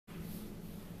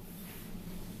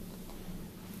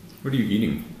What are you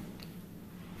eating?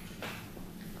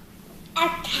 A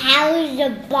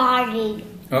cow's body.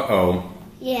 Uh-oh.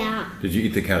 Yeah. Did you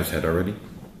eat the cow's head already?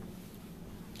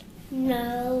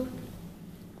 No.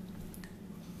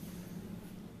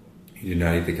 You did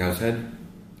not eat the cow's head?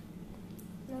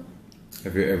 No.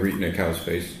 Have you ever eaten a cow's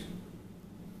face?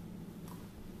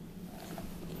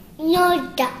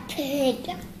 No, the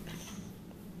pig.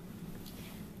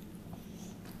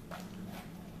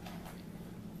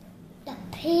 The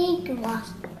pig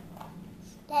was...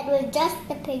 That was just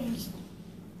the pig's...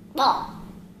 Well,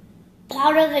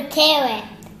 part of a carrot.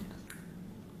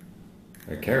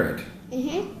 A carrot?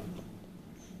 Mm-hmm.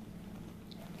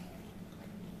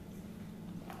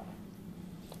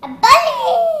 A bunny!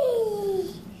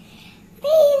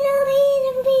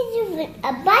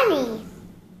 A bunny.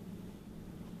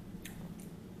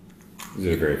 Is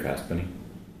it a very fast bunny?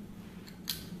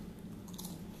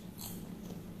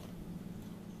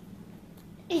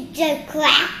 It's a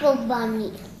crackle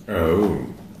bunny. Oh.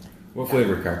 What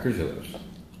flavor crackers are those?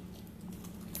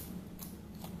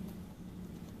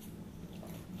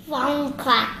 From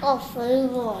crackle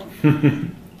flavor.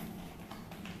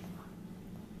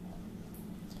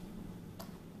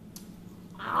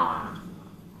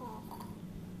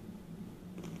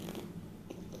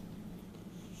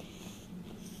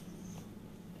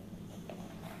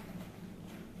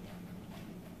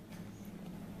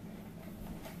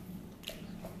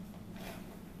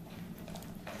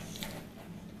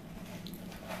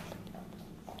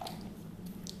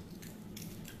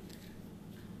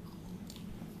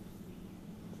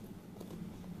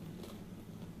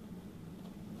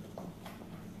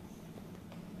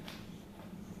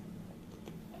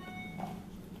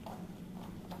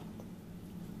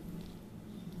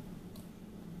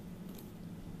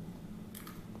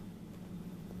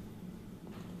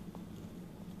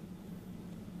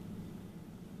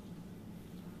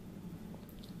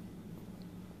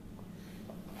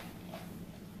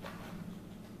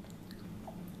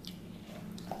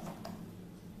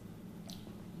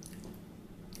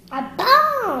 A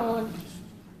barn.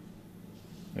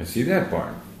 I see that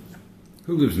barn.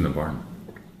 Who lives in the barn?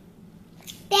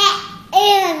 The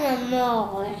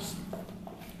animals.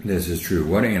 This is true.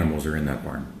 What animals are in that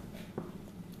barn?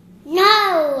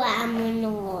 No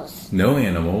animals. No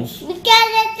animals. Because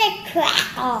it's a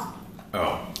crackle.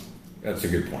 Oh, that's a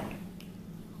good point.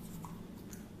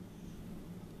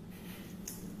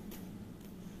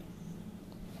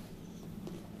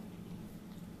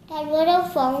 They're little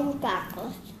foam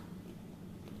crackles.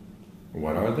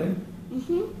 What are they?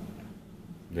 Mm-hmm.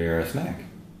 They are a snack.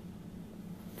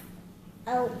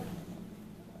 Oh.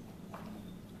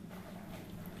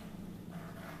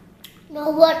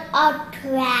 No, what are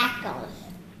crackles?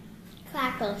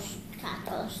 Crackles.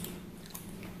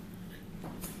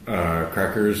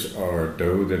 Crackers are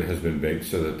dough that has been baked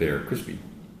so that they are crispy.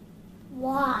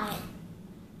 Why?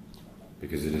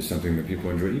 Because it is something that people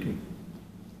enjoy eating.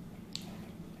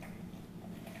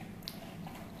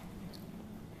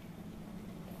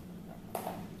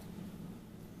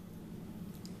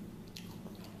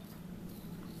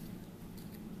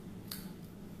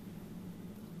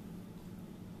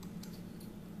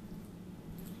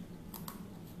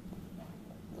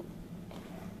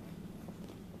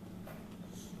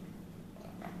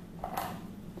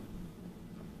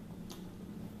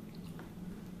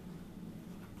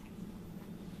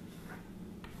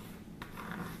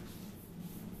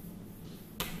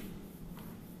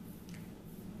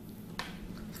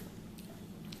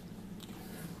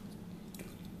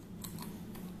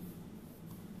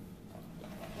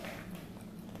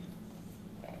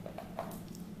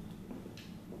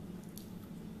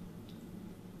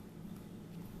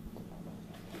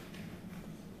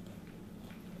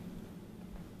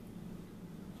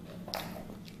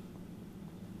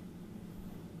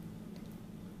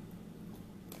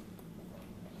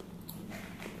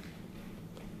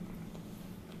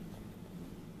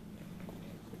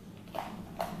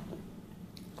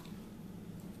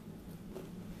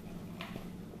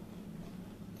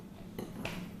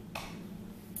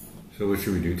 So what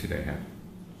should we do today, Hap?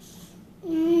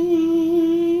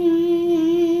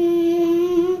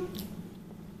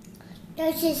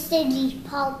 There's a city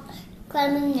park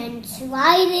climbing and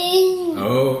sliding.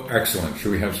 Oh, excellent.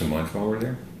 Should we have some lunch while we're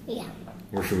there? Yeah.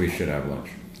 Where should we have lunch?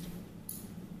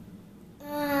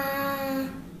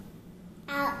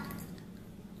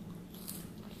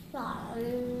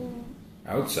 Outside.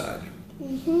 Outside?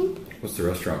 Mm-hmm. What's the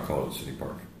restaurant called at City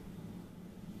Park?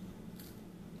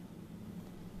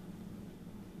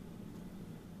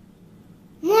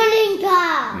 Morning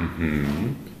time.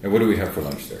 Mm-hmm. And what do we have for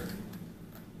lunch there?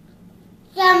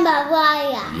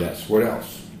 Jambalaya. Yes. What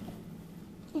else?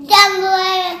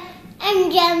 jambalaya,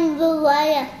 and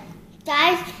jambalaya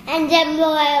thighs, and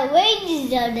jambalaya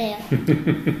wages are there.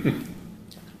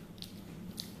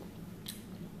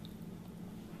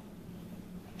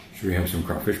 Should we have some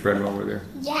crawfish bread while we're there?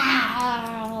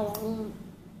 Yeah.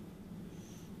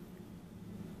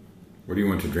 What do you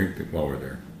want to drink while we're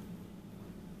there?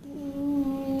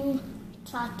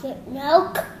 Chocolate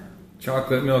milk.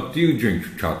 Chocolate milk. Do you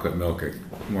drink chocolate milk at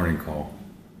morning call?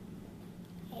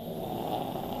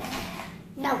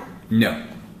 No. No.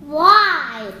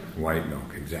 Why? White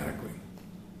milk, exactly.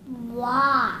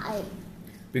 Why?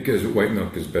 Because white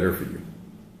milk is better for you.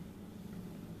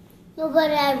 No,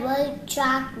 but I like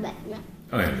chocolate milk.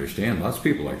 I understand. Lots of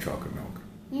people like chocolate milk.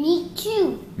 Me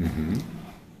too. Mm-hmm.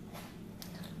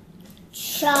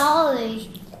 Charlie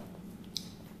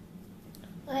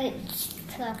likes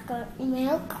chocolate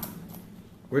milk.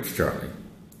 Which Charlie?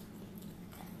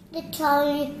 The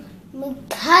Charlie, my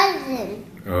cousin.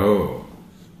 Oh.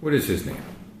 What is his name?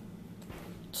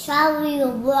 Charlie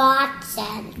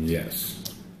Watson. Yes.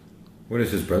 What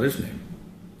is his brother's name?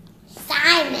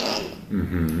 Simon.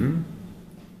 Mm-hmm.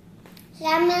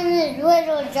 Simon is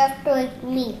little just like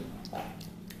me.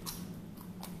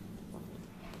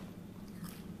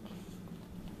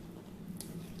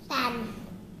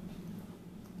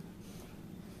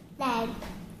 Then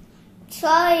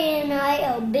Charlie and I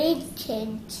are big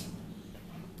kids.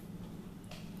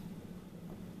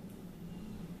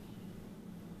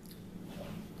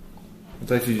 I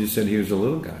thought you just said he was a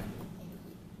little guy.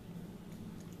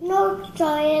 No,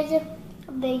 Charlie is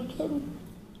a big kid.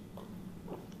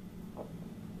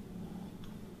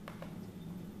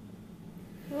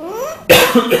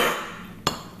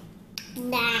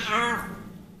 Now,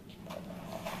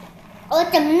 oh,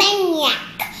 the maniac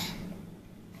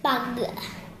bug.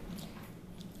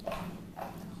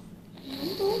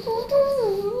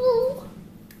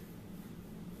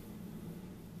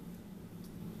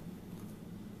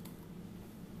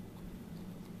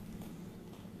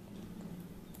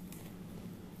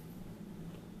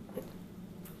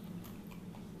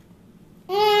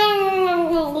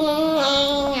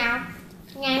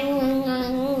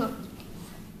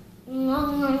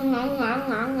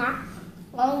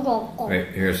 Wait,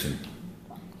 Harrison.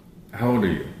 How old are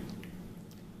you?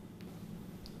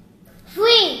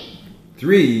 3.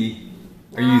 3?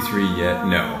 Are you 3 yet?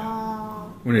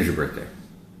 No. When is your birthday?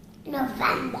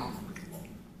 November.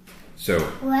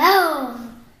 So, Well,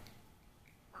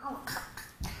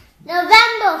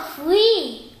 November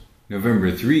 3.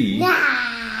 November 3?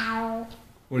 Now.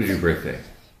 What is your birthday?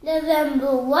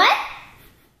 November what?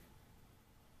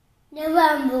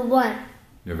 November 1.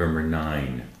 November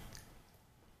 9.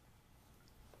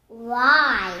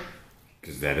 Why?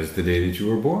 Because that is the day that you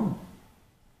were born.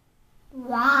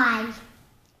 Why?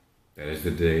 That is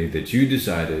the day that you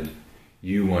decided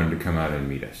you wanted to come out and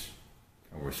meet us.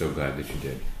 And we're so glad that you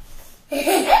did.